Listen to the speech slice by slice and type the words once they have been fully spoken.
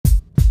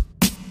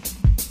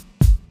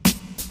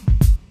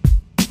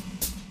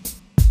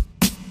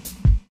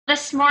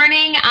This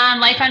morning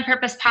on Life on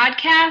Purpose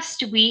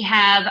podcast, we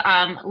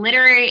have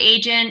literary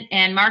agent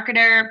and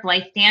marketer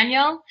Blythe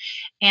Daniel,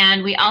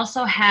 and we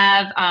also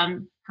have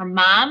her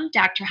mom,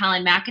 Dr.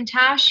 Helen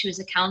McIntosh, who's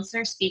a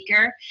counselor,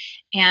 speaker,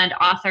 and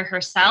author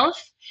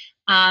herself.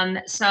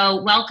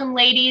 So welcome,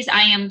 ladies.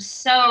 I am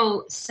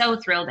so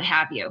thrilled to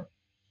have you.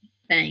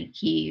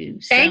 Thank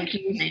you. Thank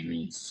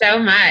you so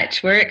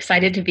much. We're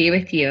excited to be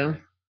with you.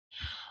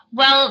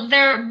 Well,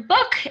 their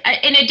book,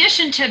 in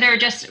addition to their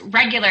just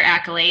regular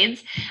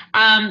accolades,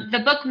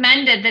 the book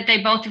Mended that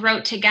they both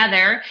wrote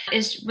together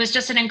was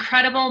just an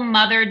incredible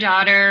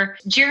mother-daughter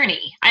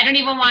journey. I don't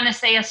even want to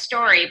say a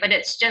story, but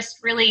it's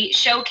just really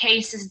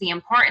showcases the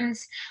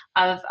importance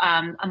of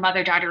a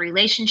mother-daughter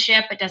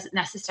relationship. It doesn't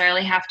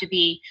necessarily have to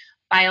be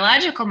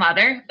biological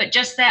mother, but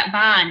just that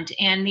bond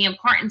and the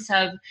importance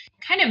of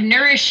kind of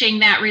nourishing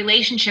that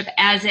relationship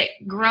as it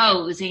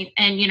grows and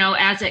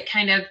as it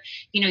kind of,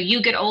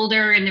 you get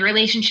older and the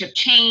relationship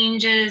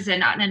changes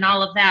and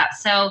all of that.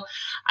 So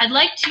I'd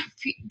like to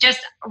just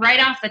right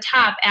off the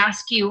top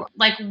ask you,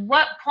 like,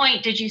 what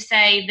point did you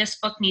say this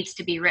book needs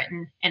to be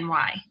written and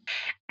why?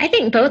 I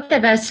think both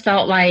of us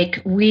felt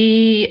like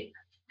we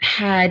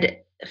had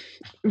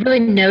really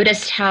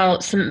noticed how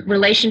some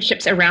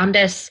relationships around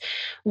us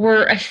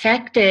were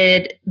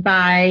affected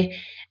by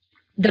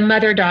the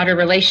mother-daughter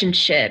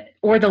relationship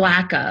or the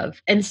lack of.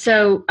 And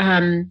so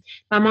my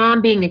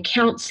mom, being a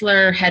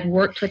counselor, had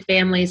worked with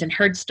families and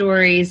heard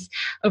stories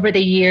over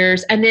the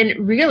years. And then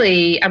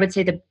really, I would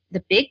say the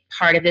big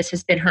part of this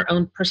has been her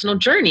own personal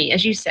journey,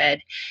 as you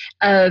said,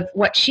 of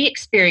what she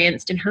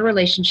experienced in her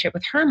relationship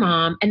with her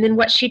mom, and then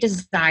what she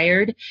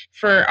desired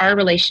for our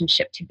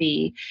relationship to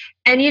be.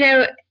 And,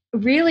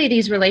 really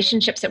these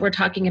relationships that we're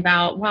talking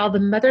about, while the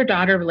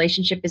mother-daughter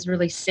relationship is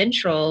really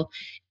central,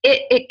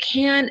 it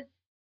can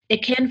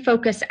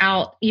focus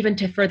out even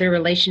to further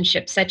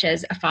relationships such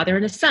as a father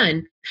and a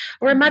son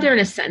or a mother and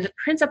a son. The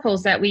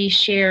principles that we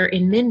share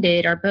in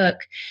Mended, our book,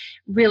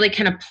 really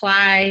can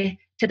apply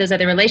to those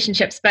other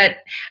relationships. But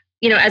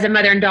as a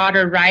mother and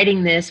daughter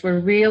writing this, we're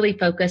really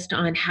focused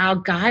on how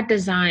God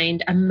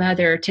designed a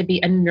mother to be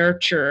a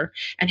nurturer,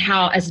 and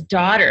how as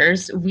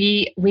daughters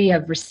we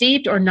have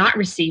received or not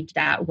received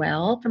that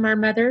well from our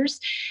mothers.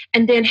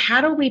 And then how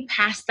do we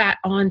pass that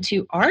on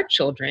to our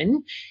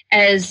children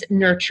as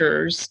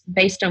nurturers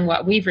based on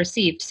what we've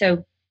received?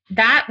 So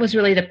that was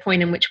really the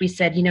point in which we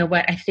said,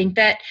 what, I think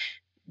that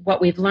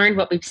what we've learned,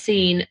 what we've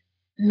seen,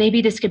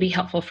 maybe this could be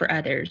helpful for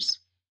others.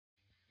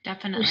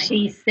 Definitely.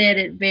 She said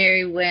it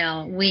very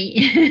well.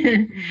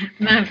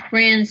 My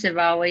friends have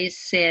always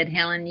said,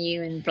 Helen,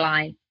 you and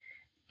Blythe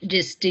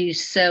just do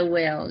so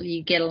well.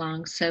 You get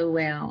along so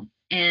well.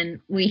 And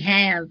we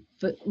have,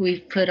 but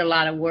we've put a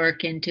lot of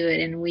work into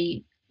it, and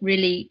we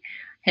really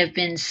have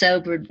been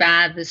sobered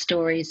by the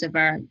stories of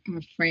our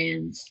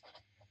friends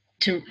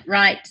to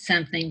write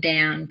something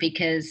down,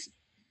 because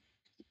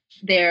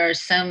there are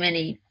so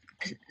many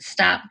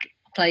stop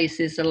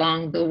places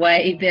along the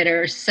way that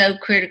are so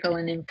critical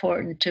and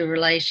important to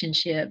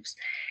relationships,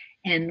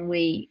 and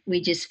we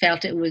just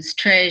felt it was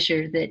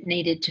treasure that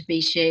needed to be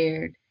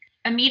shared.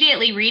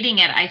 Immediately reading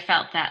it, I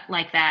felt that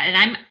like that,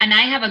 and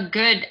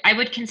I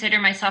would consider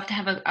myself to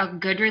have a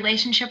good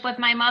relationship with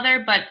my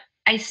mother, but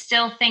I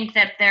still think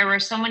that there were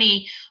so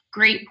many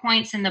great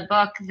points in the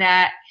book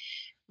that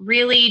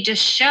really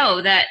just show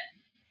that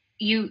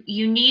you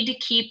need to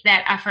keep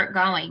that effort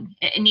going.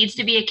 It needs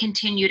to be a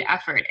continued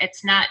effort.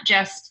 It's not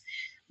just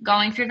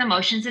going through the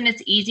motions, and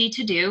it's easy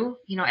to do.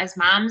 As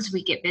moms,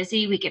 we get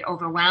busy, we get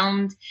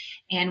overwhelmed,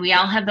 and we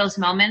all have those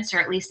moments,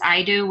 or at least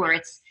I do,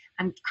 where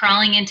I'm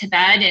crawling into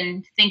bed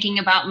and thinking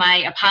about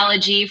my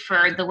apology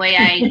for the way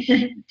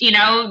I,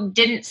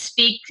 didn't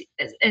speak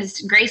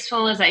as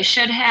graceful as I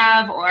should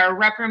have, or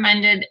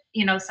reprimanded,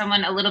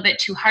 someone a little bit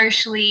too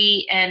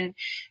harshly.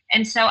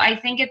 And so I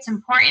think it's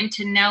important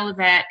to know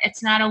that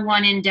it's not a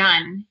one and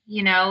done,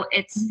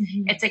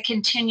 it's a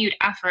continued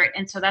effort.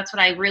 And so that's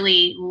what I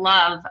really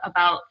love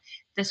about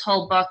this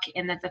whole book,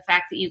 and that the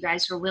fact that you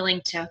guys were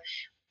willing to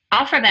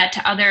offer that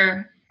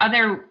to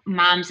other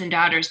moms and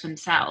daughters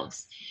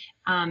themselves.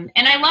 And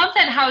I love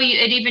that how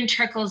it even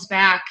trickles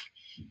back.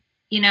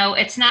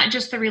 It's not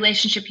just the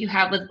relationship you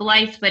have with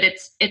Blythe, but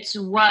it's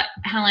what,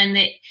 Helen,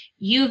 that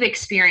you've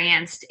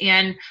experienced,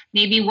 and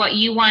maybe what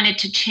you wanted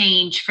to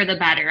change for the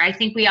better. I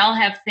think we all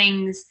have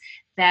things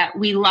that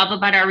we love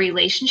about our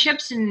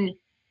relationships, and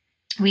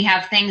we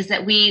have things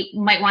that we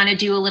might want to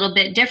do a little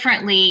bit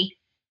differently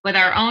with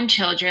our own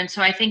children.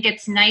 So I think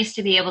it's nice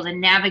to be able to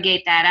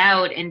navigate that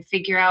out and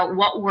figure out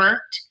what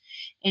worked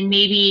and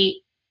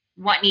maybe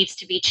what needs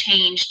to be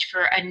changed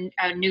for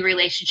a new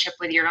relationship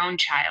with your own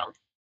child.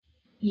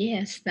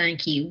 Yes,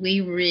 thank you. We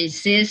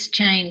resist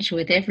change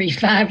with every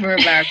fiber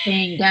of our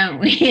being, don't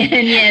we?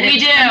 And yet, we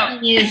if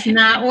something is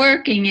not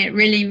working, it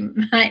really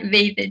might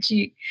be that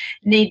you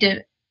need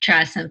to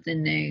try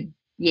something new.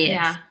 Yes.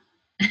 Yeah.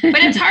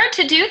 But it's hard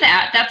to do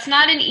that. That's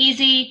not an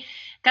easy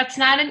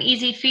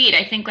feat,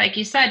 I think, like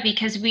you said,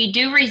 because we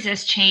do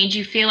resist change.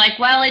 You feel like,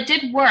 well, it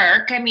did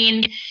work. I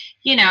mean,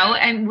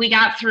 and we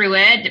got through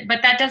it,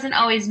 but that doesn't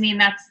always mean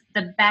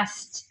the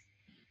best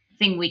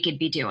thing we could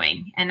be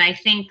doing. And I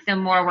think the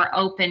more we're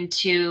open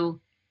to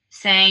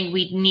saying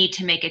we need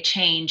to make a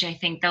change, I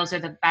think those are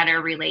the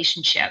better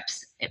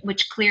relationships,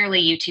 which clearly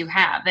you two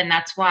have. And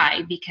that's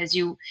why, because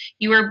you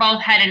were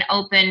both had an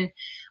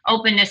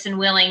openness and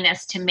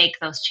willingness to make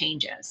those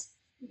changes.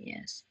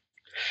 Yes.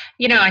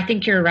 I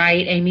think you're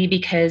right, Amy,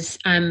 because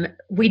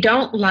we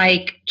don't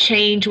like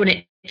change when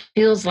it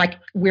feels like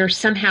we're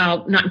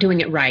somehow not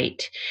doing it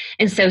right.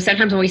 And so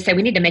sometimes when we say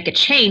we need to make a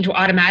change, well,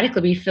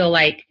 automatically we feel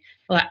like,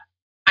 well,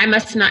 I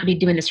must not be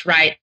doing this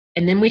right.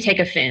 And then we take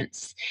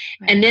offense.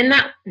 Right. And then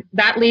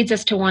that leads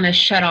us to want to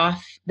shut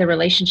off the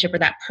relationship or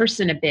that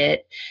person a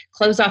bit,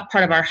 close off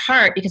part of our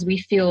heart because we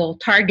feel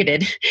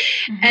targeted.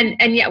 Mm-hmm.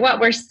 And yet what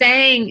we're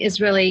saying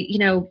is really,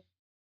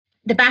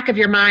 the back of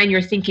your mind,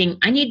 you're thinking,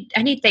 I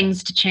need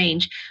things to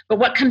change. But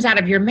what comes out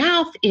of your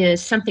mouth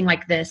is something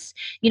like this.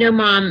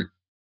 Mom,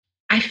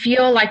 I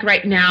feel like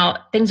right now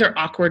things are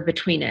awkward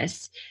between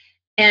us.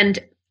 And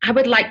I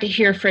would like to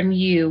hear from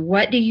you.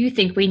 What do you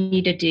think we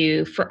need to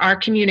do for our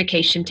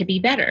communication to be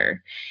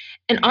better?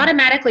 And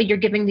automatically you're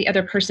giving the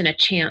other person a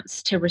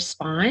chance to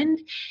respond.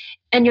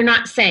 And you're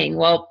not saying,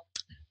 well,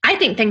 I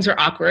think things are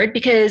awkward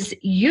because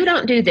you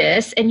don't do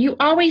this and you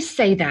always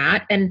say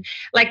that. And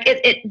like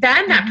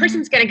then that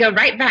person's going to go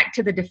right back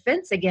to the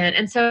defense again.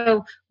 And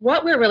so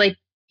what we're really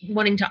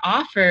wanting to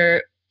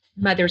offer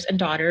mothers and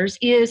daughters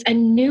is a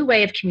new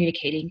way of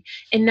communicating.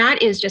 And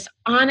that is just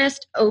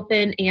honest,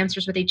 open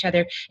answers with each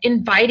other,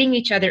 inviting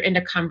each other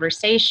into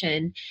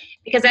conversation.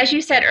 Because as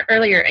you said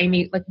earlier,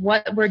 Amy, like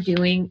what we're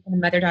doing in the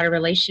mother-daughter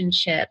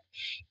relationship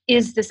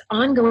is this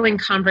ongoing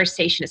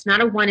conversation. It's not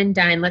a one and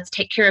done, let's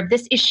take care of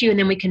this issue and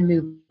then we can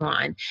move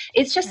on.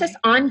 It's just this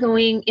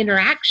ongoing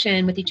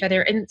interaction with each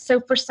other. And so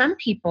for some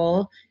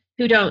people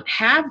who don't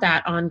have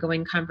that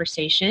ongoing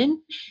conversation,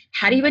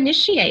 how do you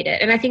initiate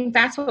it? And I think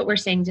that's what we're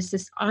saying, just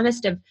this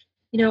honest of,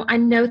 I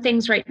know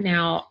things right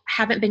now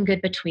haven't been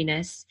good between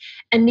us,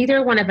 and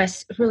neither one of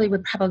us really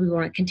would probably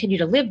want to continue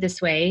to live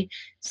this way.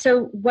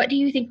 So what do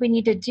you think we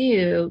need to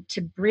do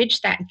to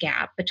bridge that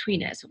gap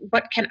between us?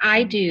 What can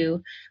I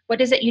do?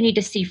 What is it you need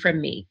to see from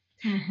me?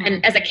 Mm-hmm.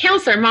 And as a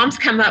counselor, moms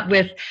come up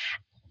with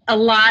a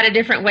lot of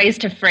different ways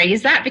to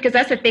phrase that, because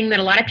that's the thing that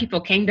a lot of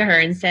people came to her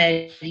and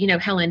said,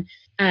 Helen,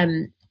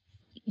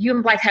 you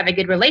and Blythe have a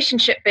good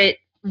relationship, but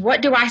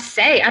what do I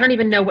say? I don't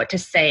even know what to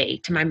say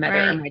to my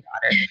mother or my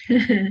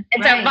daughter.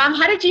 And so, Mom,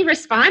 how did you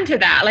respond to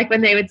that? Like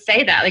when they would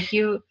say that,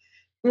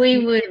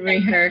 we would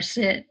rehearse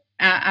it.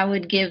 I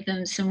would give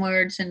them some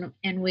words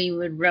and we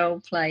would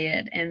role play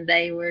it. And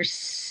they were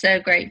so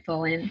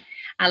grateful. And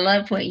I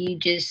love what you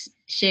just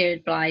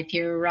shared, Blythe.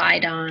 You're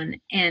right on.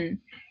 And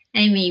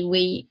Amy,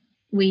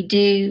 we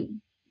do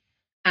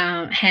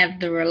have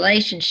the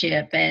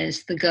relationship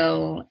as the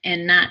goal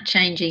and not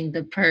changing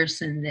the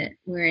person that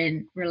we're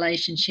in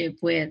relationship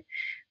with,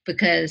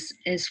 because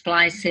as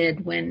Blythe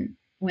said, when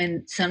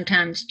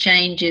sometimes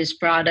change is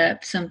brought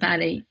up,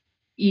 somebody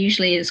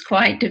usually is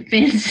quite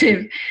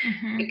defensive.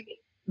 Mm-hmm.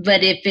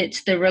 But if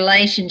it's the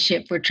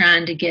relationship we're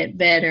trying to get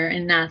better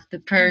and not the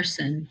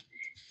person,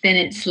 then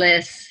it's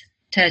less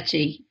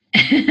touchy.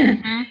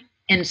 Mm-hmm.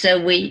 And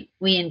so we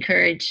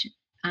encourage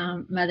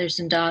mothers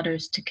and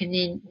daughters to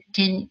continue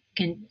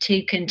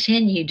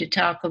to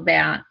talk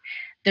about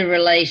the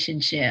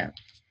relationship,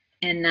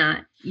 and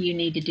not you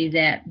need to do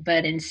that,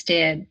 but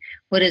instead,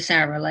 what does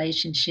our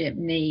relationship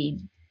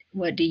need?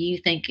 What do you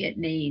think it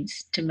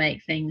needs to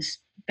make things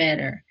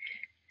better?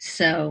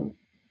 So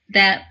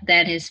that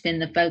has been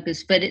the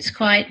focus, but it's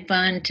quite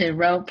fun to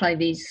role play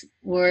these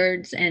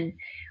words, and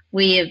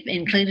we have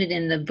included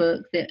in the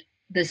book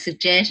the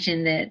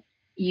suggestion that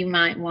you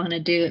might want to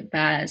do it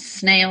by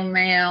snail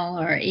mail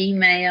or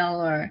email,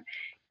 or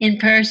in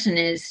person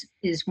is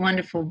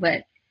wonderful,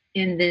 but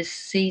in this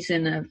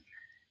season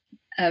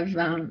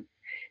of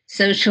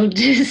social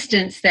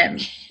distance,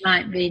 that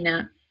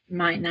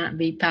might not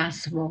be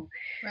possible.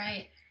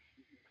 Right.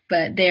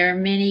 But there are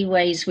many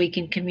ways we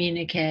can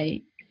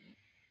communicate.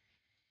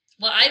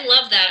 Well, I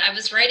love that. I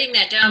was writing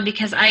that down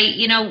because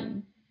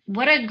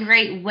what a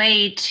great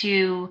way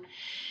to,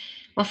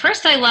 well,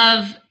 first I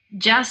love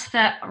just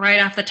that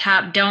right off the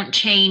top, don't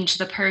change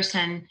the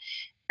person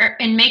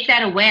and make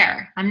that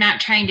aware. I'm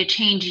not trying to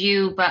change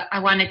you, but I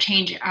want to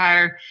change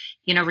our,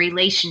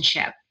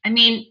 relationship. I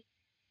mean,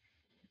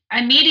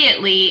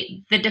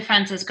 immediately the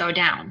defenses go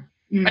down.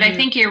 Mm-hmm. But I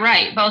think you're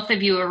right. Both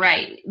of you are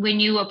right. When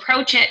you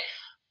approach it,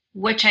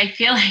 which I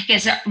feel like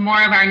is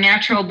more of our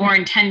natural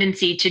born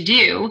tendency to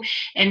do,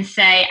 and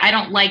say, I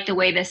don't like the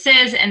way this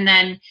is. And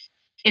then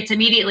it's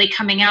immediately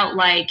coming out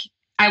like,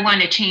 I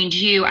want to change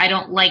you. I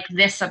don't like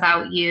this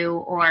about you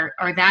or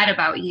that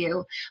about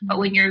you. But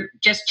when you're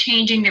just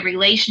changing the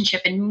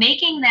relationship and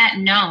making that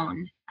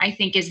known, I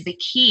think is the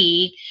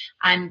key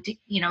on,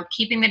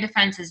 keeping the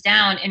defenses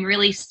down and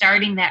really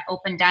starting that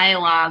open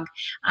dialogue.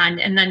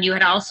 And then you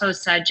had also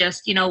said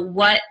just,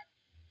 what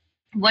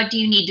do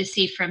you need to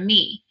see from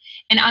me?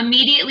 And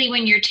immediately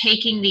when you're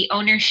taking the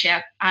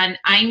ownership on,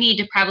 I need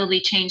to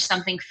probably change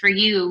something for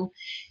you,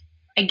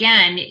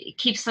 again, it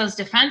keeps those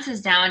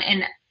defenses down.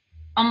 And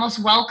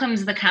almost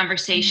welcomes the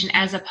conversation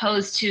as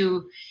opposed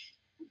to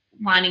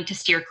wanting to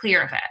steer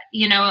clear of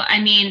it.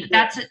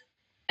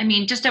 I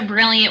mean, just a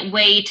brilliant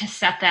way to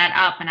set that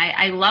up. And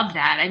I love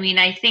that. I mean,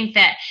 I think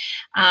that,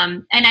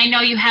 and I know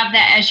you have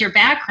that as your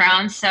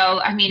background. So,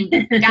 I mean,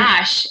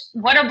 gosh,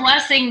 what a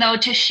blessing though,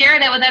 to share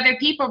that with other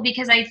people,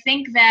 because I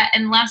think that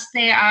unless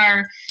they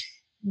are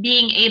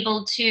being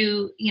able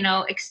to,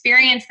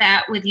 experience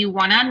that with you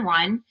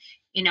one-on-one,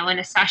 in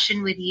a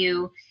session with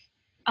you,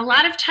 a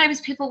lot of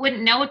times people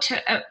wouldn't know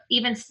to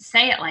even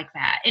say it like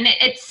that. And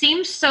it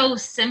seems so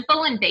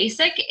simple and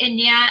basic. And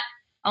yet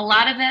a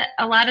lot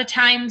of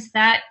times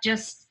that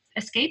just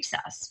escapes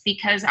us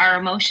because our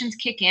emotions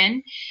kick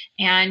in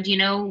and,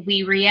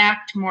 we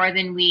react more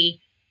than we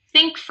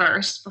think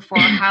first before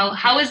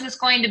how is this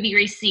going to be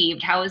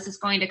received? How is this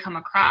going to come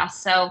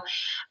across? So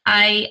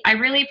I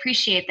really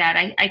appreciate that.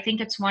 I think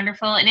it's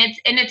wonderful. And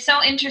it's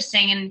so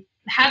interesting. And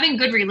having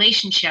good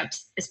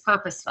relationships is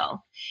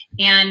purposeful,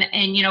 and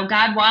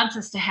God wants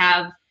us to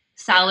have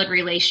solid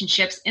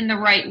relationships in the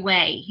right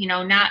way,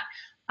 not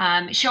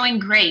showing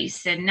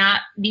grace and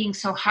not being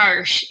so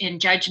harsh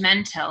and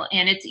judgmental.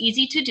 And it's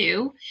easy to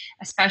do,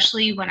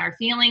 especially when our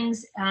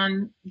feelings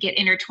get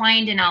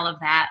intertwined in all of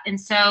that. And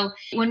so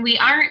when we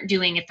aren't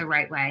doing it the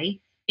right way,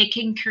 it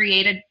can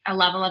create a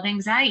level of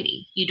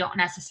anxiety. You don't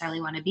necessarily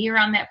want to be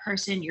around that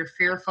person. You're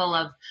fearful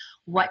of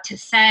what to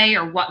say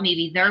or what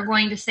maybe they're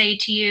going to say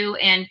to you.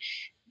 And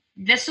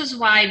this is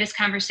why this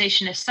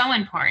conversation is so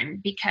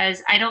important,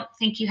 because I don't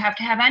think you have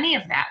to have any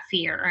of that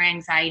fear or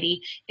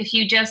anxiety if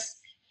you just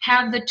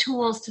have the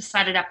tools to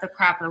set it up the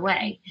proper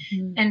way.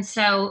 Mm-hmm. And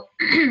so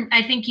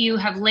I think you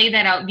have laid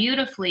that out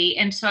beautifully.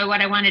 And so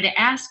what I wanted to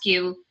ask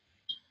you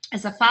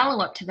as a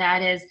follow-up to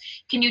that is,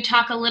 can you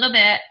talk a little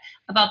bit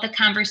about the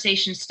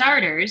conversation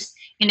starters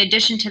in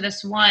addition to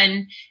this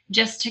one,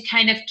 just to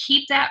kind of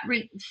keep that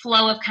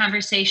flow of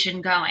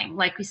conversation going?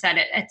 Like we said,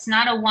 it's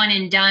not a one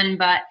and done,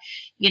 but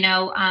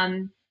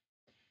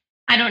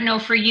I don't know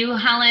for you,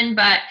 Helen,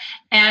 but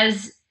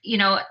as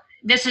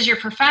this is your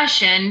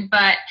profession,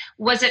 but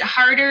was it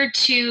harder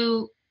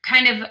to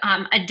kind of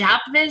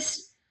adopt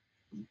this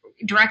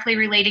directly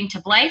relating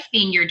to Blythe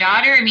being your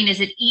daughter? I mean, is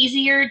it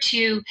easier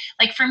to,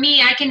 like, for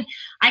me, I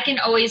can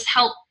always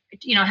help,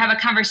 have a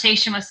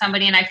conversation with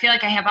somebody, and I feel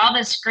like I have all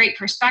this great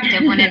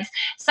perspective when it's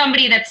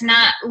somebody that's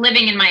not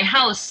living in my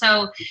house.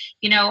 So,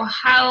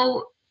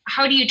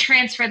 how do you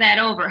transfer that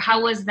over?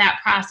 How was that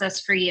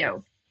process for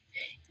you?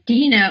 Do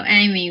you know,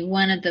 Amy,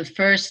 one of the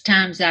first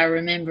times I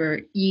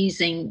remember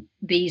using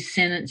these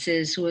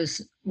sentences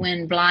was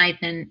when Blythe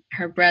and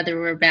her brother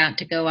were about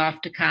to go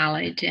off to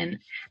college. And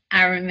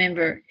I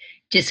remember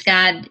just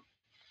God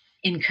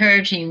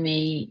encouraging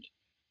me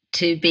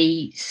to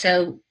be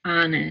so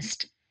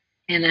honest.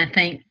 And I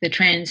think the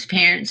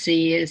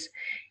transparency is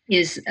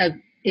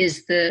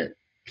the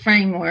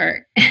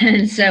framework.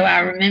 And so I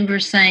remember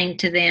saying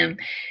to them,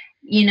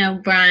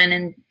 Brian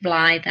and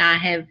Blythe, I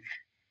have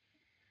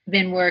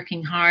been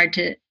working hard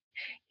to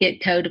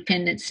get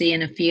codependency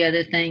and a few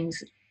other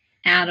things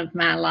out of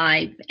my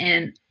life.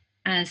 And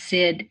I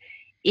said,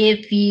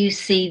 if you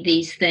see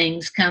these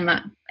things come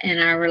up in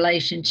our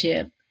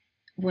relationship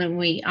when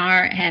we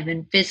are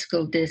having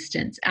physical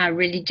distance, I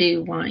really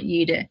do want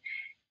you to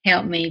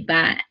help me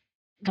by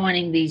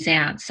pointing these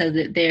out so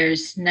that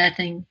there's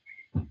nothing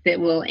that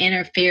will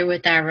interfere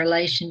with our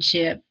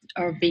relationship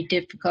or be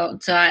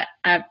difficult. So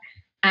I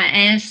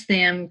asked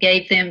them,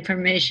 gave them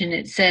permission,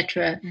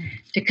 etc.,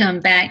 to come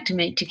back to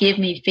me, to give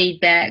me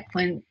feedback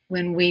when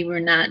we were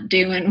not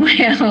doing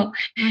well.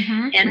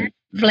 Mm-hmm. And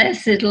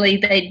blessedly,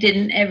 they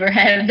didn't ever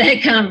have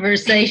that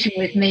conversation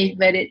with me,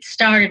 but it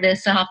started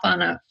us off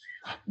on a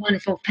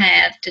wonderful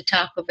path to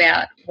talk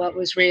about what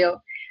was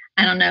real.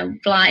 I don't know,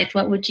 Blythe,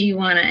 what would you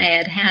want to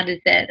add? How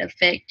did that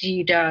affect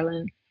you,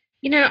 darling?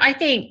 I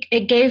think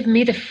it gave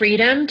me the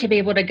freedom to be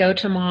able to go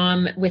to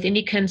Mom with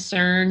any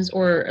concerns,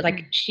 or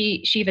like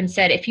she even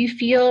said, if you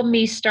feel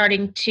me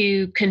starting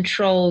to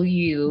control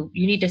you,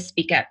 you need to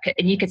speak up.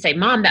 And you could say,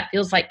 Mom, that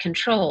feels like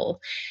control.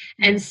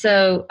 And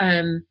so,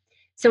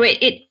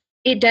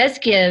 it does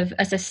give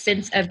us a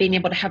sense of being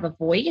able to have a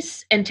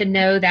voice and to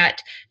know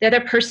that the other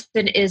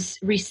person is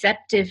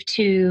receptive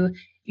to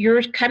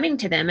your coming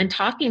to them and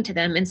talking to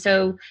them. And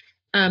so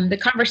the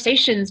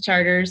conversation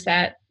starters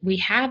that we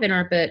have in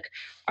our book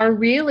are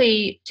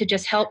really to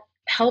just help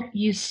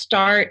you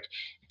start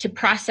to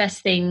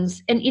process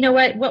things. And you know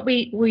what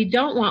we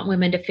don't want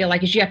women to feel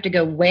like is you have to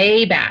go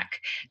way back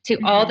to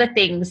mm-hmm. all the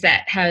things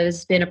that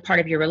has been a part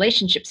of your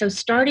relationship. So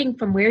starting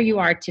from where you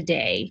are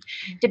today,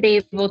 to be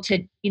able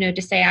to,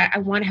 to say, I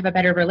want to have a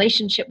better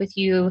relationship with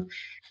you.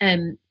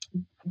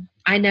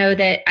 I know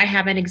that I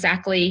haven't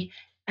exactly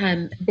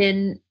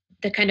been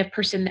the kind of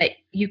person that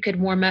you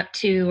could warm up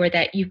to or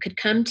that you could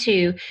come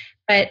to,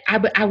 but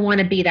I want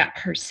to be that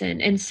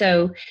person. And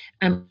so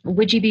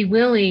would you be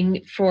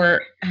willing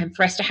for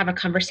us to have a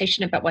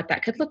conversation about what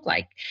that could look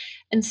like?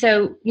 And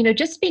so,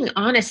 just being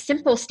honest,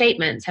 simple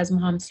statements, as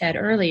Mom said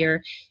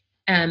earlier.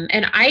 And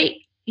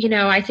I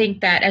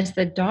think that as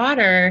the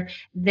daughter,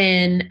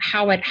 then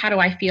how do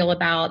I feel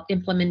about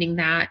implementing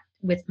that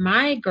with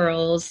my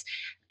girls,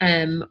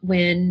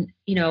 when,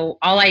 you know,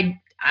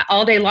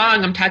 all day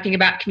long I'm talking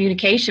about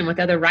communication with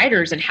other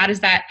writers, and how does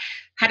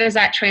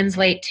that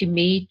translate to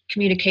me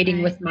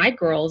communicating with my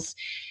girls,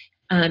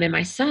 and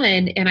my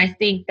son. And I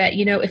think that,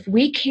 you know, if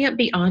we can't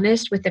be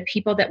honest with the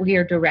people that we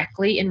are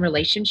directly in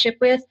relationship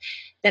with,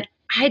 then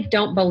I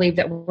don't believe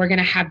that we're going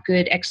to have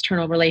good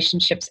external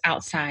relationships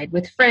outside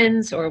with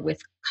friends or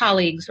with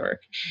colleagues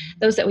or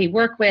those that we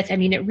work with. I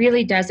mean, it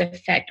really does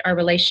affect our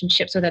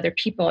relationships with other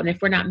people. And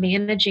if we're not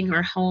managing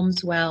our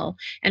homes well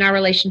and our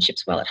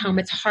relationships well at home,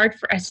 it's hard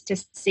for us to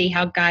see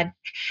how God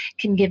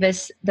can give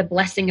us the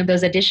blessing of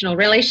those additional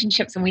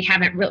relationships, and we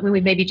haven't really,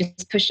 we maybe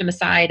just push them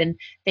aside and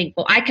think,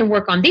 well, I can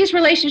work on these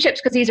relationships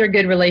because these are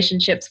good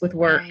relationships with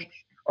work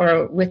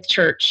or with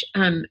church.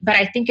 But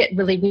I think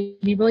we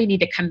really need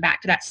to come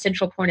back to that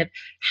central point of,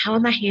 how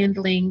am I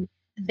handling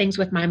things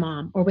with my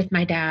mom or with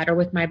my dad or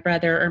with my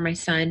brother or my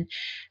son,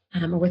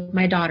 or with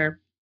my daughter.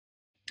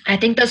 I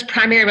think those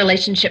primary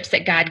relationships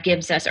that God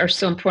gives us are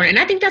so important.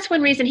 And I think that's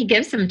one reason he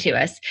gives them to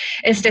us,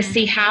 is to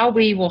see how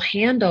we will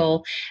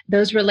handle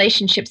those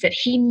relationships that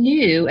he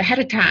knew ahead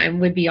of time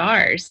would be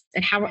ours,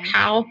 and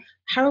how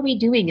are we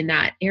doing in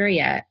that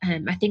area.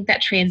 I think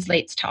that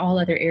translates to all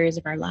other areas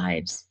of our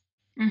lives.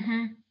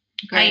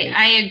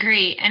 I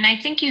agree. And I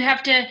think you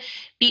have to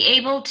be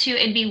able to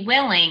and be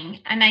willing.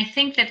 And I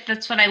think that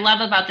that's what I love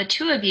about the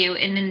two of you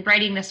in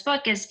writing this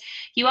book, is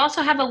you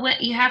also have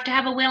you have to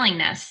have a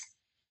willingness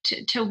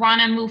to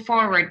want to move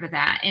forward with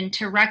that, and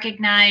to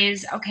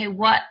recognize, okay,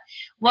 what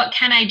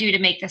can I do to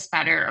make this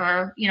better?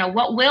 Or, you know,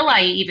 what will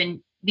I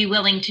even be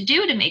willing to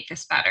do to make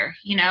this better?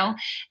 You know?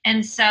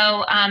 And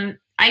so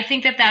I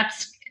think that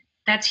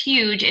that's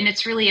huge, and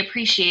it's really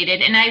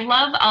appreciated. And I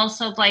love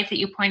also, Blythe, that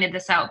you pointed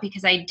this out,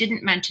 because I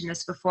didn't mention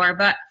this before,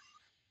 but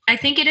I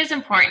think it is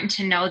important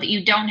to know that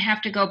you don't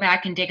have to go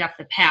back and dig up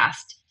the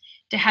past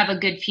to have a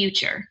good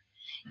future,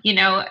 you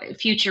know,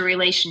 future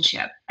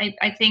relationship.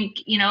 I think,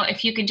 you know,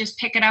 if you can just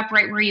pick it up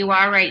right where you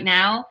are right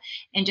now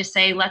and just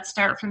say, let's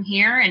start from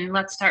here, and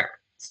let's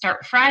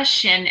start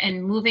fresh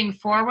and moving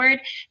forward,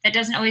 that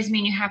doesn't always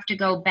mean you have to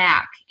go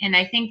back. And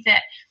I think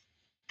that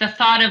the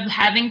thought of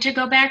having to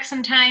go back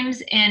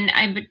sometimes, and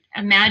I would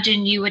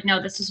imagine you would know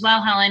this as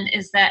well, Helen,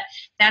 is that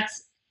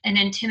that's an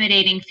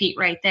intimidating feat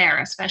right there,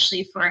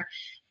 especially for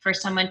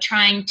someone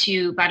trying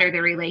to better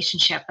their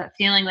relationship, but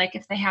feeling like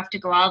if they have to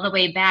go all the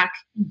way back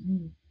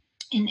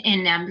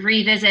and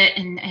revisit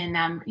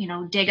and you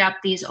know, dig up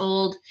these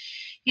old,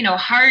 you know,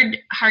 hard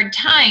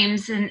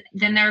times, and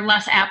then they're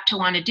less apt to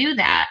want to do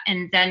that,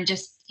 and then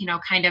just, you know,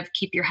 kind of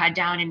keep your head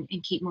down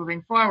and keep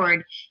moving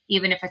forward,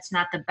 even if it's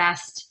not the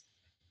best,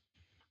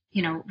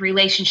 you know,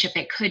 relationship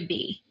it could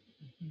be.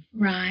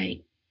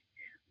 Right.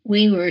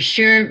 We were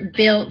sure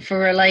built for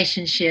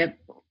relationship,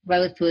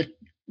 both with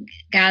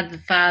God the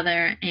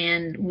Father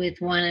and with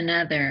one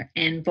another.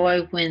 And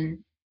boy,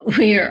 when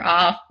we are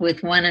off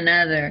with one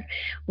another,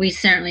 we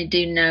certainly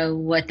do know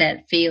what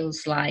that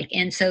feels like.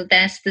 And so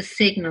that's the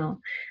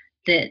signal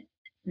that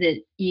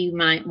you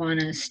might want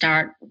to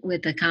start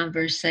with a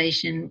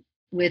conversation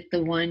with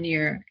the one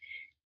you're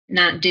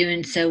not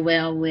doing so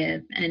well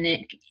with. And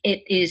it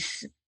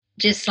is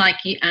just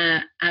like you,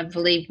 I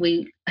believe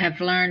we have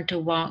learned to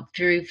walk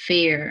through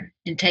fear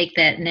and take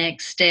that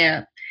next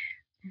step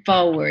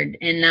forward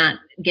and not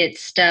get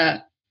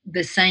stuck.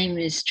 The same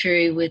is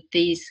true with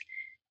these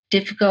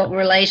difficult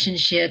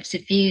relationships.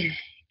 If you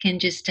can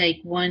just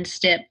take one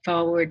step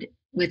forward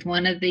with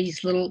one of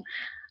these little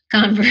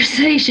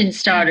conversation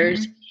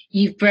starters,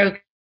 you've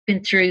broken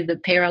through the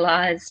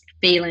paralyzed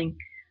feeling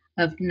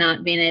of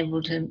not being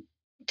able to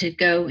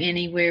go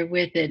anywhere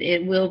with it.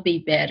 It will be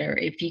better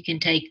if you can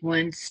take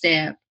one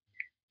step.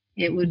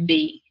 It would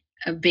be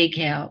a big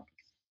help.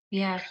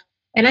 Yeah.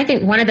 And I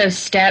think one of those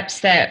steps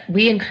that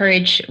we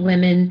encourage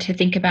women to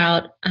think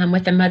about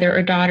with a mother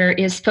or daughter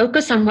is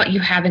focus on what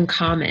you have in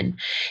common.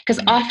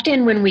 Because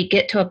often when we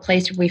get to a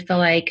place where we feel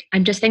like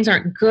things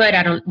aren't good,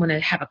 I don't want to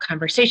have a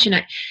conversation.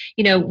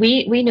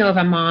 We know of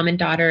a mom and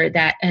daughter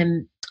that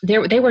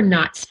they were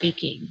not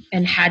speaking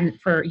and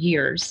hadn't for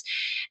years.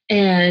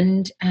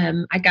 And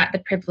I got the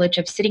privilege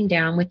of sitting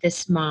down with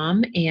this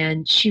mom,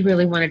 and she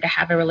really wanted to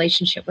have a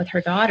relationship with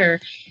her daughter.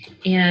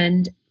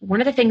 And one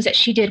of the things that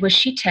she did was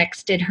she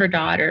texted her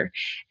daughter,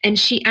 and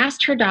she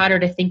asked her daughter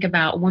to think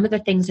about one of the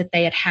things that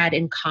they had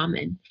in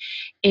common.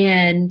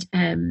 And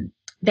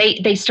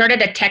they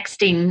started a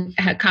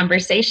texting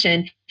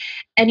conversation.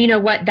 And you know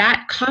what?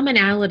 That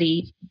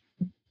commonality,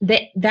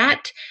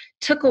 that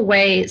took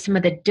away some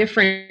of the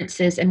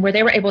differences, and where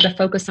they were able to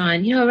focus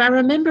on, you know, I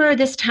remember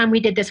this time we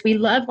did this. We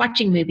love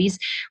watching movies.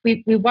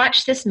 We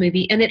watched this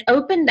movie, and it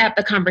opened up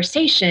the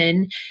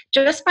conversation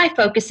just by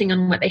focusing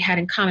on what they had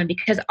in common,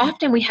 because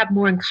often we have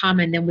more in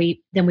common than we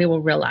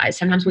will realize.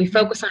 Sometimes we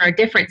focus on our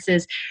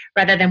differences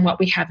rather than what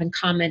we have in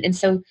common. And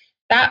so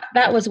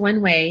that was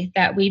one way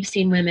that we've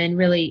seen women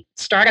really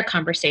start a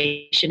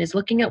conversation, is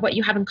looking at what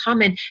you have in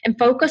common and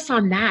focus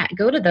on that.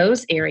 Go to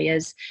those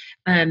areas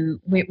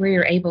where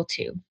you're able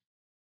to.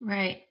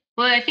 Right.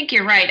 Well, I think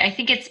you're right. I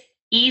think it's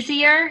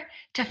easier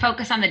to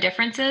focus on the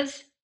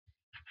differences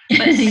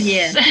but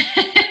Yes.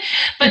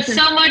 but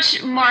so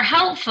much more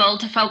helpful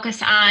to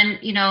focus on,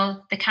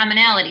 the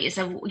commonalities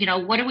of,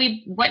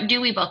 what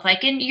do we both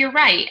like? And you're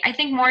right. I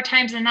think more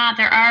times than not,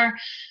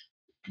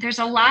 there's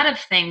a lot of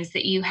things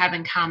that you have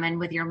in common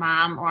with your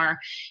mom, or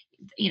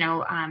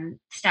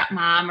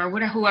stepmom,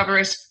 or whoever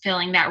is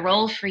filling that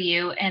role for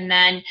you.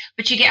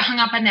 But you get hung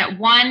up on that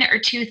one or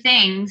two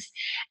things,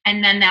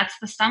 and then that's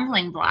the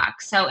stumbling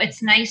block. So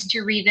it's nice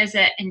to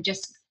revisit and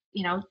just,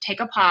 take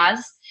a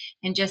pause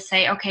and just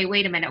say, okay,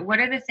 wait a minute, what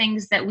are the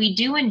things that we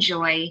do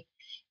enjoy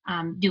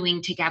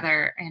doing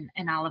together,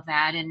 and all of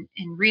that, and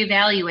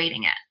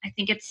reevaluating it. I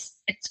think it's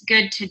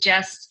good to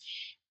just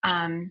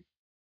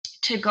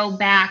to go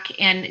back,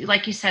 and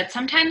like you said,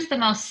 sometimes the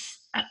most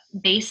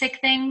basic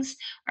things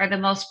are the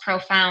most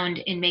profound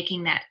in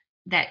making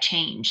that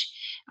change,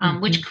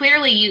 which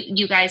clearly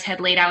you guys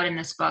had laid out in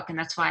this book, and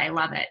that's why I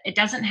love it. It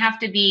doesn't have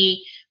to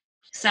be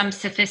some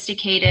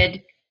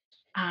sophisticated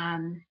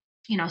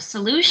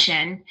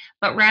solution,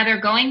 but rather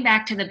going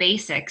back to the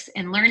basics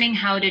and learning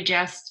how to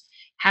just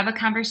have a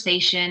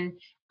conversation,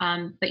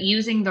 but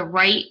using the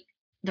right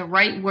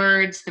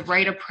words, the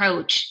right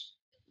approach,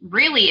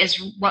 really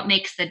is what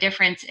makes the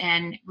difference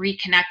in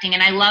reconnecting.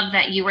 And I love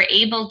that you were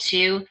able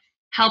to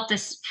help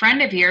this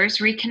friend of yours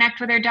reconnect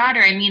with her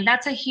daughter. I mean,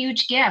 that's a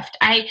huge gift.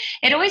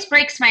 It always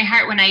breaks my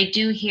heart when I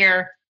do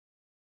hear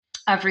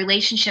of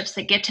relationships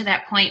that get to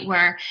that point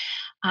where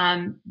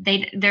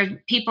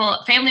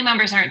family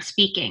members aren't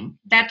speaking.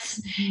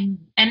 And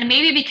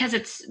maybe because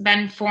it's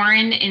been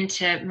foreign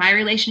into my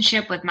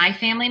relationship with my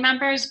family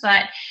members,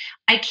 but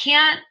I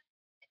can't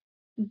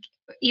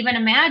even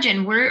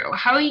imagine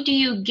how do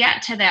you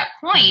get to that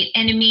point?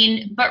 And I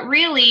mean, but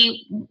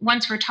really,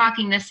 once we're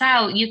talking this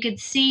out, you could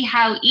see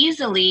how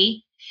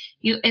easily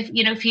if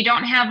you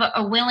don't have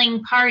a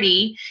willing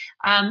party,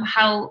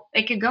 how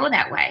it could go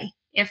that way.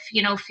 If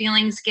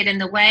feelings get in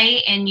the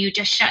way and you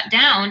just shut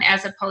down,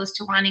 as opposed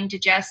to wanting to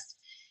just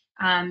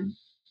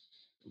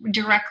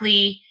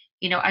directly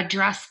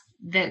address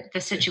the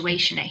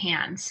situation at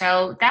hand.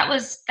 So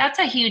that's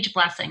a huge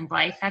blessing,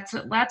 Blythe.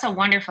 That's a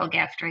wonderful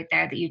gift right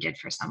there that you did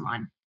for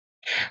someone.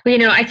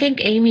 Well, I think,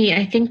 Amy,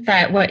 I think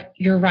that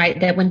you're right,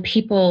 that when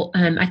people,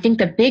 I think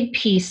the big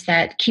piece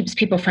that keeps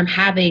people from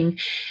having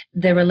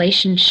the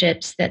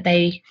relationships that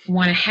they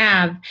want to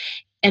have,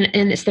 and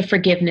it's the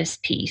forgiveness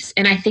piece.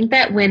 And I think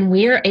that when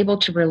we're able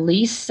to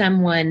release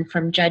someone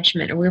from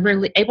judgment, or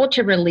we're able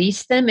to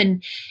release them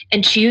and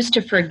choose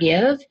to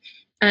forgive,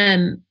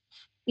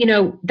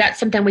 that's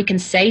something we can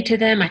say to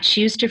them. I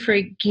choose to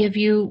forgive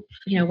you,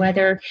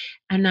 whether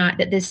or not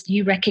that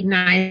you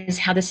recognize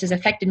how this has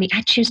affected me.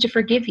 I choose to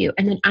forgive you.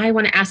 And then I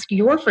want to ask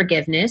your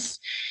forgiveness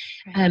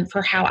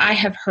for how I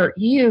have hurt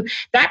you.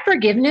 That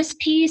forgiveness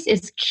piece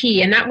is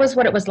key. And that was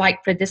what it was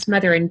like for this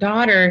mother and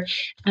daughter.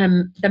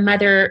 The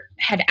mother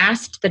had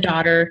asked the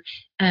daughter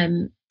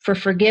for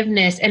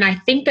forgiveness. And I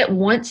think that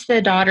once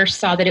the daughter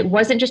saw that it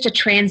wasn't just a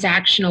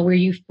transactional,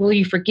 will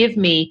you forgive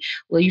me?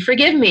 Will you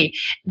forgive me?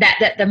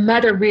 That the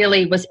mother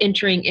really was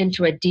entering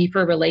into a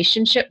deeper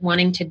relationship,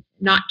 wanting to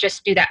not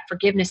just do that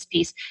forgiveness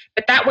piece.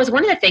 But that was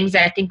one of the things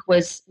that I think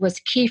was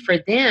key for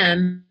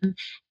them,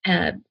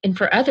 and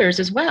for others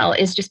as well,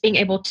 is just being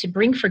able to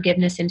bring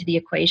forgiveness into the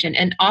equation.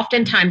 And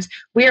oftentimes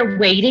we're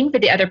waiting for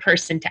the other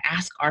person to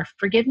ask our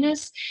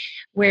forgiveness,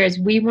 whereas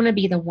we want to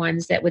be the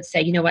ones that would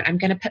say, you know what, I'm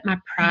going to put my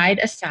pride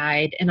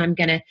aside and I'm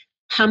going to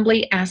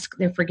humbly ask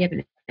their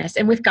forgiveness.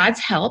 And with God's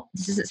help,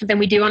 this isn't something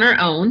we do on our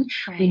own.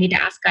 Right. We need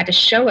to ask God to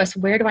show us,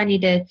 where do I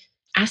need to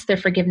ask their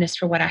forgiveness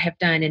for what I have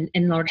done?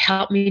 And Lord,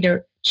 help me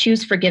to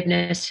choose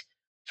forgiveness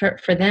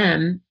for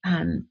them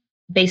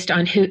based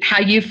on how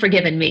you've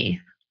forgiven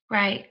me.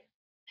 Right.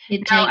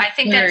 I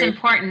think that's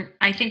important.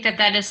 I think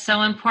that is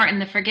so important,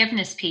 the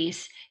forgiveness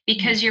piece,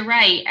 because you're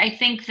right. I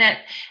think that,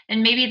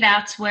 and maybe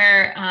that's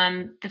where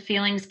the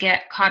feelings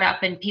get caught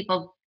up, and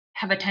people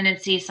have a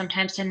tendency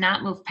sometimes to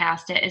not move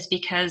past it, is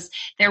because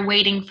they're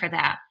waiting for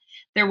that.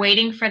 They're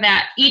waiting for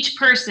that. Each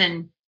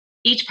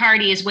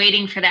party is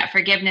waiting for that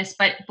forgiveness.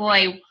 But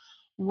boy,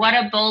 what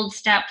a bold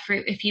step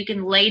if you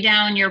can lay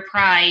down your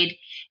pride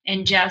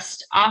and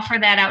just offer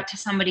that out to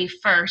somebody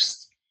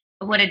first.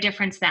 What a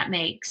difference that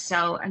makes.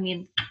 So, I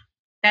mean,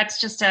 that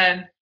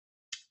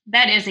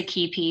is a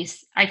key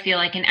piece, I feel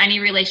like, in any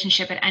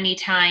relationship at any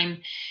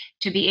time,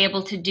 to be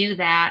able to do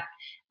that.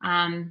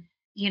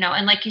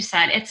 And like you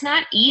said, it's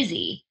not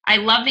easy. I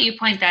love that you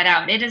point that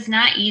out. It is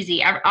not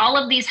easy. All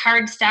of these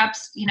hard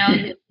steps,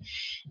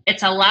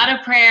 it's a lot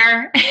of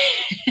prayer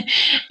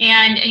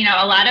and,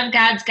 a lot of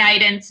God's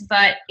guidance,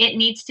 but it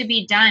needs to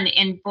be done.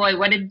 And boy,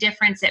 what a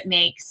difference it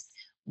makes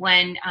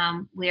when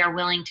we are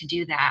willing to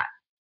do that.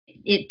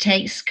 It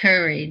takes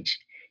courage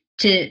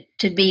to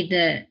be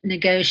the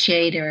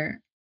negotiator,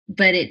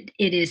 but it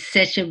is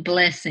such a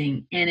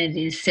blessing, and it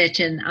is such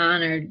an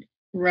honored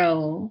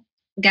role.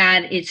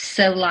 God, it's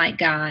so like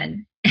God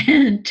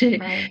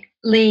to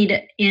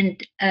lead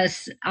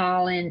us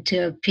all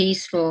into a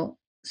peaceful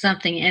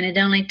something, and it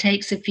only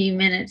takes a few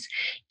minutes.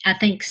 I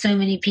think so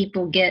many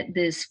people get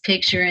this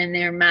picture in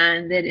their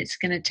mind that it's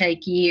going to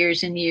take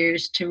years and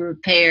years to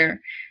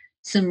repair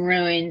some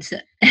ruins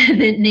that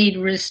need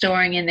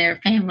restoring in their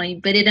family,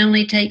 but it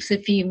only takes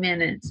a few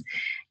minutes.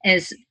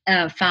 As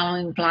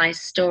following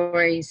Blythe's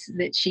stories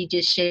that she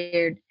just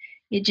shared,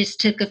 it just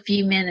took a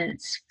few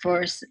minutes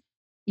for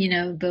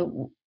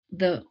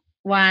the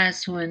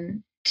wise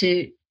one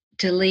to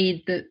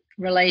lead the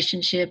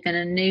relationship in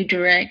a new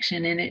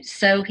direction, and it's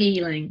so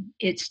healing.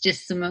 It's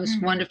just the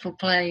most wonderful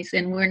place,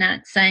 and we're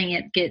not saying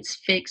it gets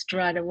fixed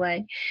right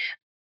away,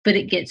 but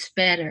it gets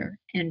better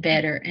and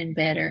better and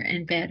better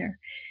and better,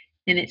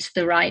 and it's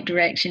the right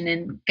direction,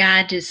 and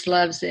God just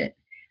loves it.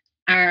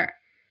 Our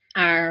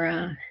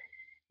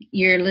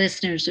your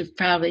listeners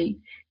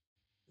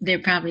they're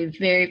probably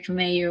very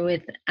familiar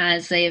with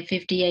Isaiah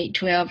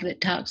 58:12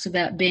 that talks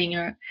about being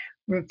a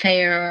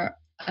repairer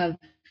of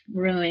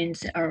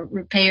ruins or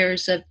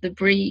repairs of the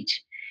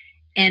breach.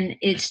 And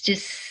it's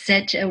just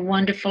such a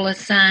wonderful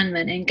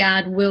assignment, and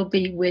God will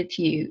be with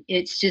you.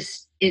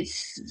 It's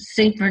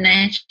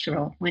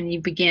supernatural when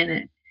you begin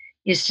it.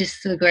 It's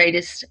just the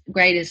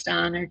greatest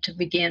honor to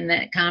begin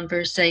that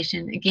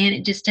conversation. Again,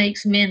 it just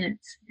takes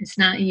minutes. It's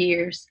not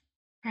years.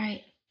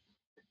 Right.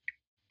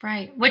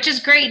 Right. Which is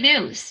great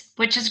news.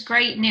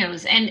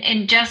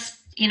 And just,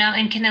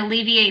 and can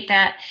alleviate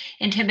that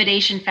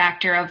intimidation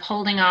factor of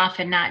holding off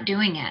and not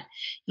doing it.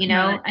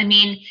 Right. I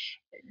mean,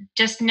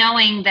 just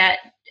knowing that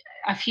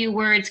a few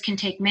words can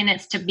take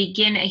minutes to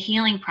begin a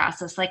healing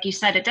process. Like you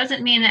said, it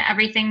doesn't mean that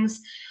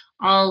everything's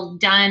all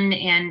done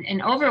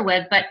and over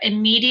with, but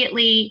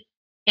immediately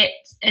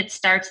it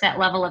starts that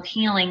level of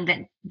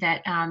healing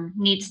that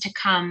needs to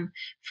come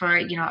for,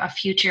 a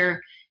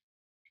future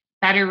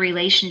better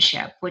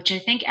relationship, which I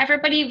think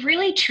everybody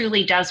really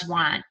truly does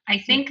want. I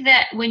think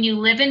that when you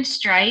live in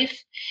strife,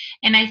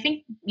 and I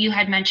think you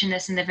had mentioned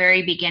this in the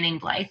very beginning,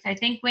 Blythe, I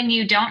think when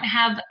you don't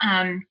have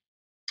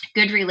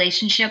good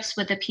relationships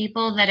with the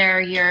people that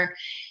are your,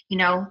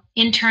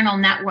 internal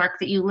network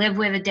that you live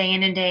with a day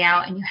in and day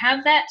out, and you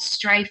have that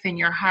strife in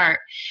your heart,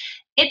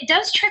 it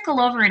does trickle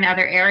over in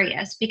other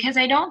areas, because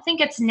I don't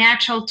think it's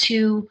natural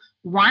to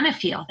want to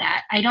feel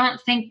that. I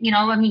don't think,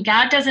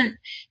 God doesn't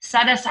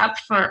set us up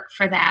for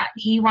that.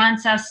 He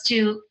wants us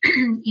to,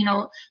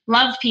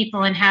 love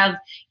people and have,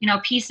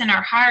 peace in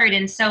our heart.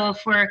 And so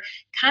if we're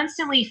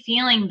constantly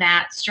feeling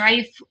that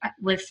strife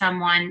with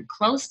someone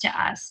close to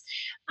us,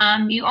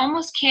 you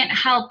almost can't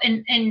help.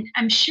 And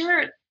I'm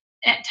sure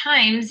at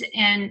times,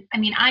 and I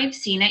mean, I've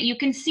seen it, you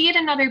can see it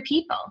in other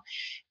people,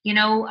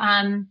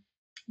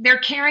 they're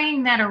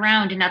carrying that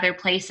around in other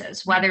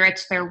places, whether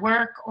it's their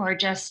work or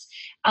just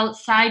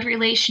outside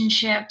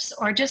relationships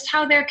or just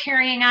how they're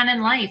carrying on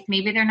in life.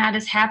 Maybe they're not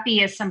as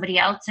happy as somebody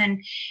else,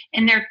 and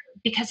they're,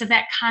 because of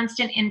that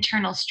constant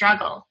internal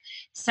struggle.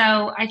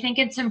 So I think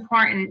it's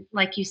important,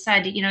 like you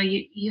said,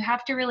 you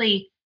have to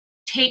really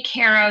take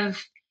care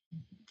of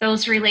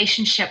those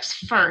relationships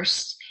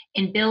first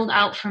and build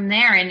out from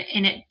there.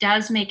 And it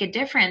does make a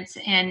difference.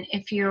 And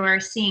if you're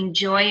seeing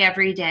joy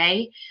every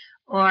day,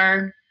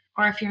 or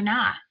if you're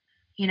not,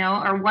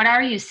 or what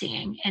are you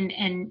seeing?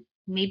 And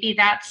maybe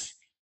that's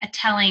a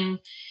telling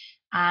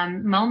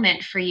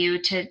moment for you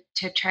to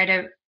try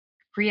to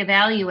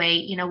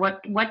reevaluate,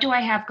 what do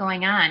I have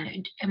going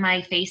on? Am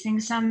I facing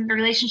some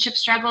relationship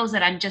struggles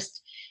that I'm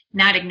just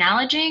not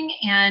acknowledging?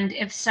 And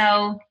if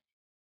so,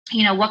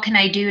 what can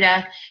I do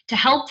to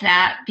help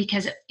that?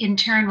 Because in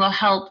turn will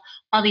help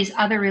all these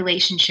other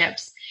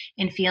relationships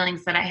and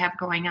feelings that I have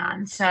going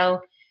on.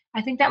 So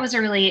I think that was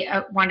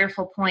a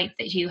wonderful point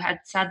that you had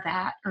said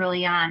that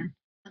early on.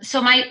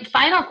 So my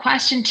final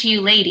question to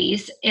you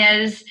ladies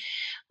is,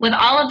 with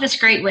all of this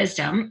great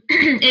wisdom,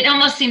 it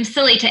almost seems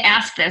silly to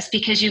ask this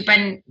because you've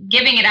been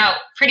giving it out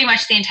pretty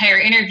much the entire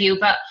interview,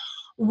 but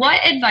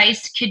what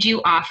advice could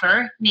you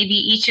offer, maybe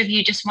each of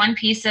you just one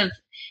piece of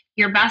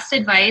your best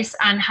advice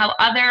on how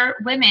other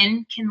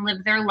women can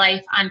live their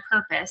life on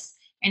purpose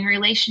in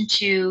relation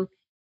to,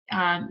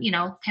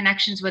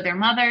 connections with their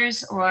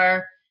mothers,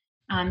 or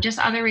just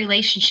other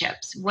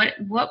relationships?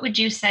 What would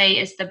you say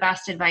is the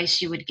best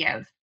advice you would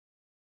give?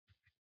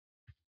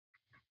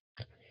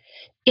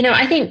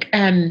 I think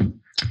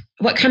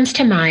what comes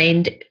to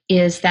mind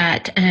is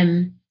that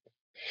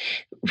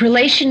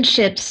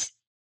relationships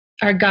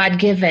are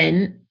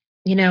God-given,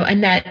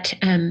 and that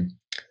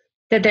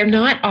they're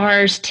not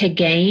ours to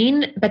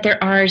gain, but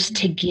they're ours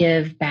to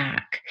give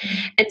back.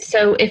 And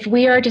so if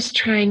we are just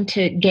trying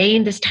to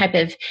gain this type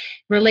of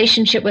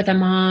relationship with a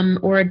mom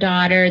or a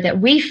daughter that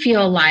we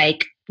feel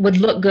like would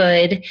look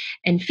good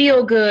and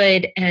feel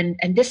good, and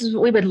this is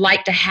what we would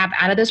like to have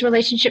out of those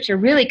relationships, are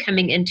really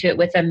coming into it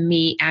with a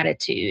me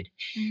attitude.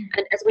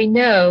 And as we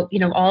know,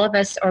 all of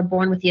us are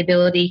born with the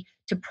ability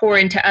to pour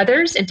into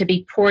others and to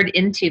be poured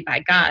into by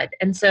God.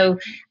 And so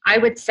I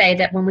would say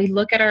that when we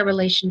look at our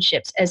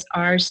relationships as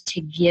ours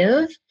to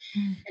give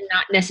and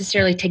not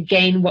necessarily to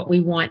gain what we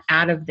want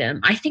out of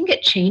them, I think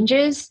it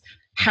changes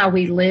how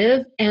we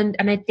live. And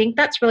I think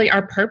that's really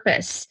our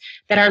purpose,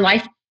 that our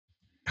life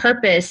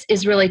purpose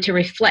is really to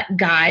reflect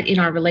God in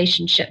our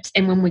relationships.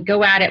 And when we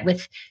go at it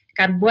with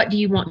God, what do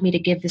you want me to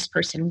give this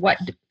person? What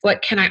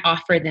can I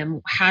offer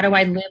them? How do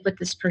I live with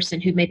this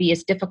person who maybe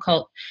is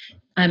difficult?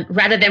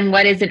 Rather than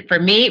what is it for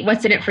me,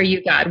 what's in it for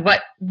you, God?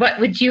 What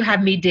would you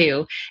have me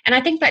do? And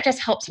I think that just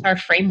helps our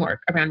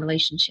framework around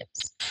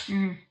relationships.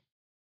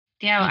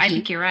 Yeah, I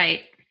think you're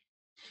right.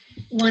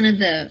 One of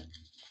the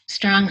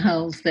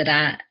strongholds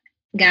that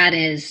God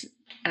has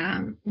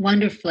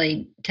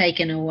wonderfully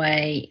taken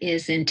away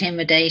is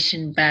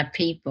intimidation by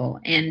people.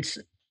 And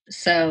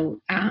so,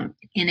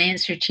 in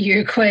answer to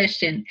your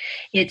question,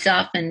 it's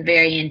often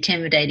very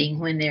intimidating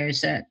when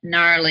there's a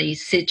gnarly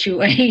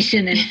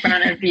situation in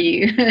front of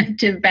you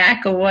to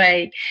back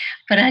away.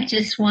 But I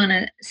just want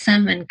to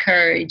summon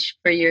courage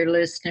for your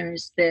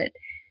listeners that,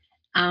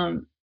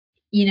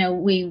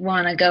 we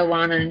want to go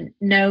on a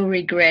no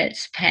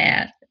regrets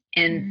path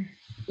and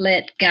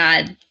let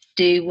God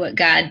do what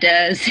God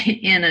does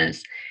in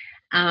us.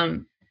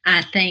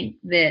 I think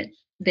that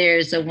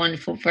there's a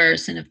wonderful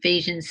verse in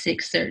Ephesians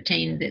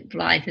 6:13 that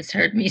Blythe has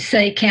heard me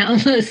say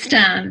countless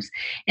times,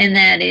 and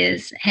that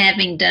is,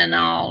 having done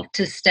all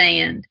to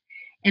stand.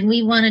 And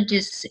we want to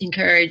just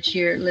encourage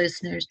your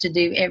listeners to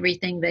do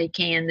everything they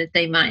can that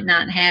they might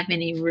not have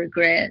any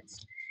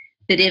regrets.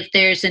 That if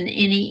there's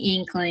any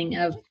inkling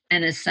of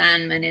an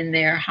assignment in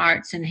their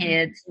hearts and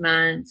heads,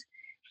 minds,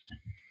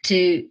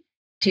 to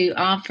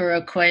offer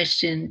a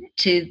question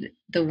to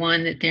the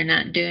one that they're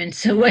not doing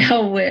so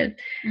well with,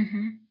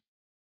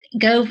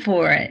 go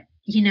for it.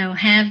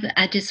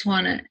 I just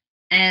want to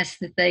ask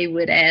that they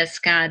would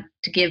ask God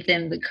to give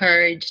them the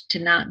courage to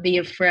not be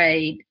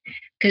afraid,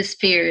 because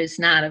fear is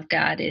not of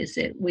God, is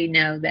it? We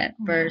know that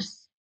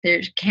verse.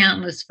 There's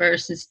countless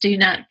verses, do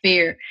not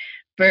fear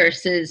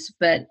verses,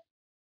 but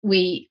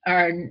we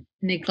are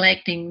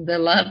neglecting the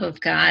love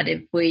of God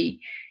if we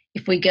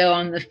go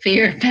on the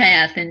fear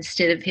path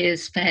instead of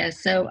his path.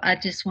 So I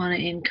just want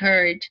to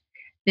encourage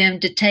them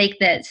to take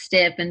that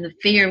step, and the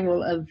fear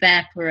will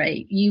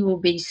evaporate. You will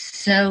be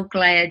so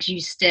glad you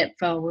stepped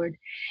forward.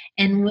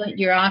 And what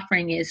you're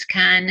offering is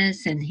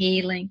kindness and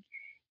healing.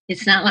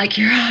 It's not like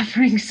you're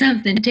offering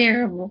something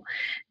terrible,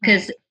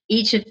 because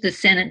each of the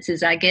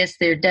sentences, I guess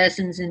there are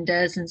dozens and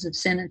dozens of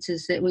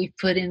sentences that we've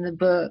put in the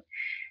book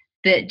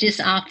that just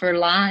offer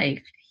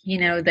life.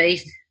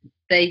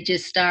 They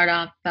just start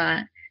off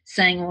by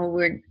saying,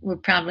 well, we're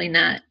probably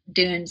not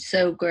doing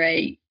so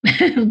great,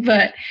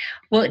 but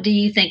what do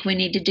you think we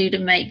need to do to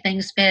make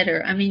things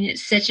better? I mean,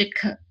 it's such a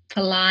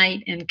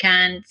polite and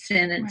kind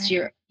sentence.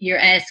 You're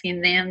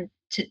asking them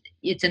to.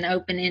 It's an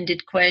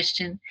open-ended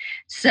question.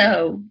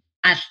 So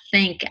I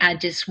think I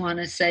just want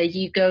to say,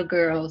 you go,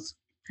 girls.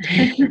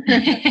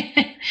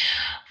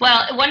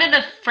 Well, one of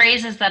the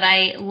phrases that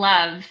I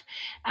love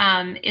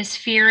is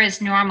fear is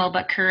normal,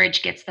 but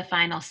courage gets the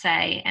final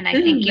say. And I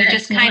think you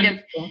just kind of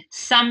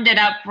summed it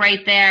up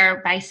right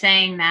there by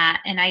saying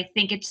that. And I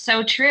think it's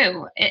so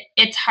true.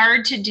 It's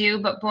hard to do,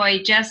 but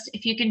boy, just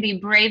if you can be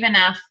brave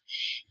enough,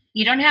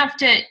 you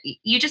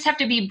just have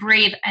to be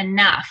brave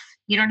enough.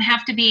 You don't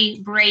have to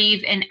be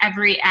brave in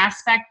every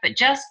aspect, but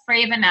just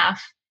brave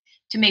enough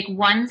to make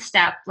one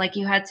step, like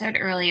you had said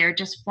earlier,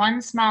 just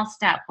one small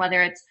step,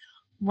 whether it's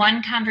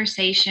one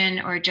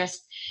conversation or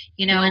just,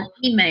 one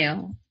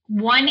email,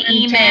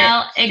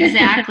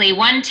 exactly,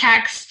 one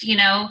text,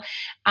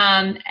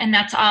 and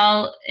that's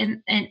all.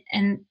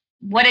 And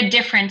what a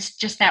difference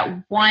just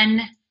that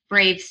one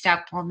brave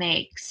step will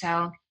make.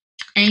 So,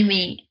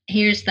 Amy,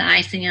 here's the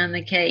icing on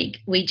the cake.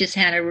 We just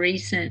had a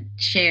recent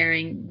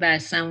sharing by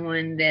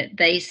someone that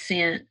they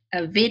sent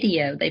a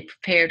video. They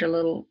prepared a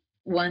little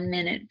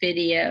 1-minute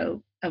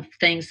video of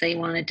things they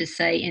wanted to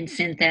say and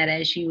sent that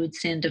as you would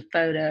send a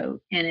photo,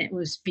 and it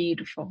was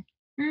beautiful.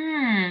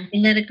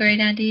 Isn't that a great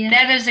idea?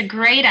 That is a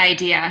great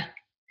idea.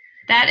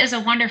 That is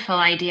a wonderful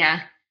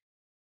idea.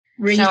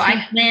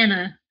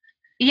 Manna.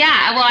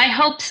 Yeah, well, I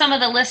hope some of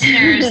the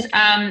listeners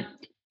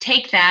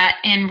take that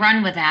and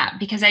run with that,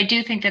 because I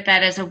do think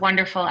that is a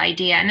wonderful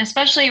idea. And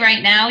especially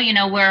right now,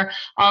 we're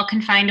all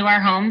confined to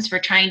our homes. We're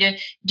trying to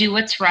do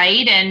what's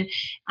right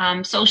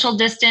and social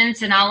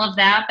distance and all of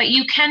that, but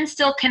you can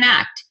still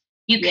connect.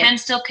 You can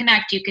still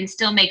connect. You can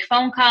still make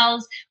phone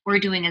calls. We're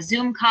doing a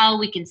Zoom call.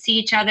 We can see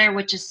each other,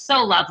 which is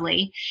so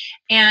lovely.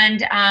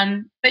 And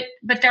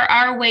but there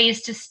are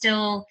ways to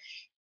still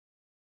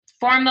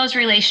form those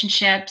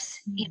relationships,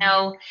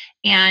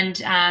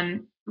 and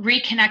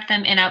reconnect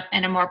them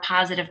in a more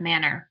positive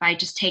manner by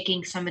just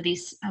taking some of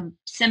these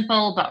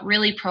simple but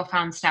really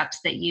profound steps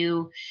that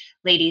you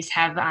ladies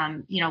have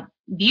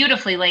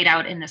beautifully laid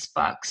out in this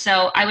book.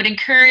 So I would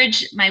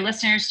encourage my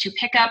listeners to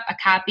pick up a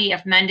copy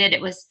of Mended.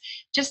 It was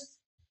just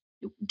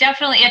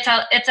definitely,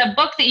 it's a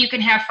book that you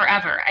can have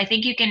forever. I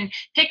think you can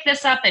pick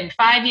this up in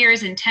 5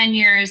 years and 10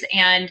 years,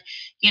 and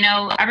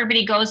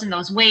everybody goes in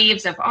those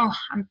waves of, oh,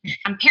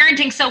 I'm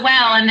parenting so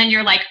well, and then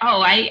you're like,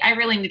 oh, I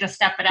really need to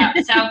step it up.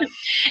 So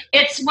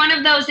it's one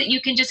of those that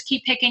you can just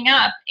keep picking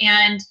up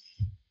and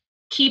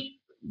keep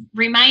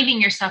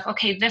reminding yourself,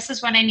 okay, this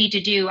is what I need to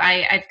do.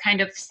 I've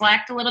kind of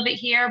slacked a little bit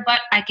here,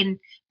 but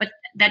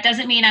that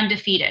doesn't mean I'm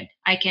defeated.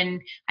 I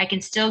can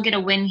still get a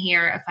win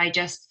here if I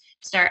just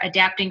start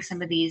adapting some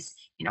of these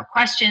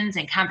questions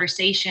and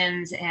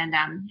conversations, and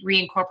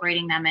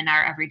reincorporating them in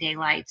our everyday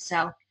life.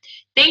 So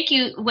thank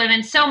you,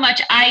 women, so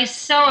much. I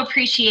so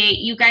appreciate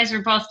you guys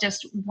are both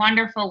just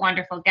wonderful,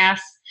 wonderful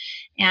guests.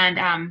 And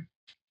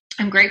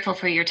I'm grateful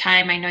for your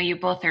time. I know you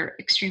both are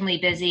extremely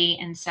busy.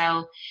 And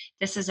so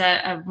this is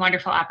a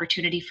wonderful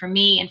opportunity for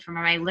me and for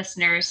my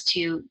listeners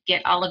to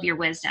get all of your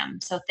wisdom.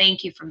 So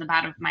thank you from the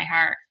bottom of my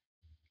heart.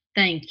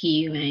 Thank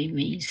you,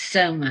 Amy,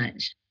 so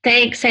much.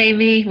 Thanks,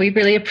 Amy. We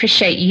really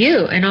appreciate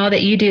you and all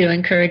that you do to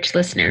encourage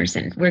listeners,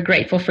 and we're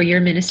grateful for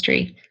your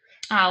ministry.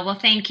 Oh, well,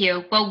 thank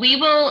you. Well, we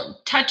will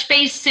touch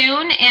base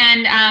soon,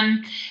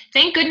 and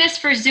thank goodness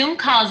for Zoom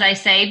calls, I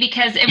say,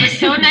 because it was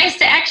so nice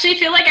to actually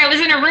feel like I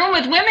was in a room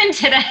with women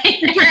today.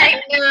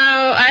 I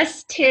know,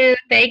 us too.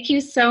 Thank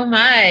you so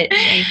much.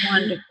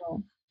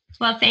 Wonderful.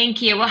 Well,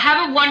 thank you. Well,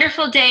 have a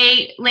wonderful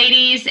day,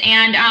 ladies,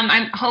 and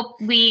I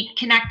hope we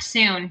connect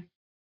soon.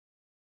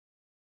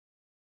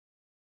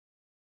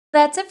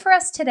 That's it for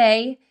us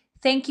today.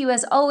 Thank you,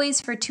 as always,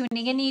 for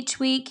tuning in each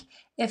week.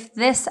 If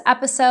this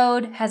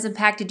episode has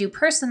impacted you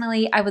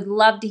personally, I would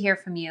love to hear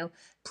from you.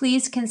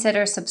 Please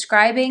consider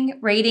subscribing,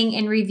 rating,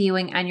 and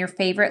reviewing on your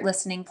favorite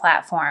listening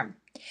platform.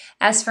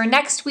 As for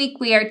next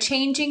week, we are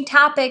changing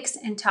topics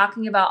and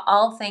talking about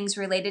all things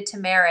related to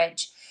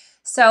marriage.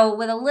 So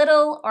with a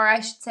little, or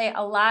I should say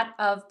a lot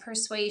of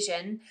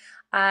persuasion,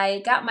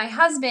 I got my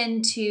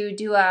husband to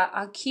do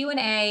a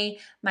Q&A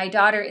my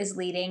daughter is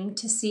leading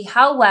to see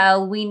how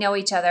well we know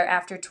each other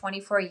after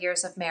 24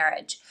 years of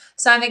marriage.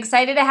 So I'm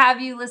excited to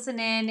have you listen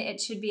in. It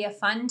should be a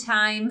fun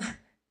time.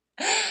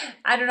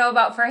 I don't know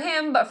about for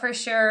him, but for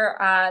sure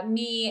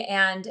me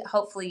and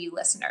hopefully you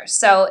listeners.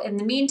 So in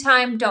the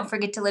meantime, don't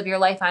forget to live your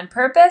life on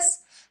purpose.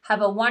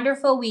 Have a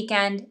wonderful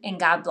weekend and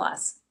God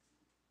bless.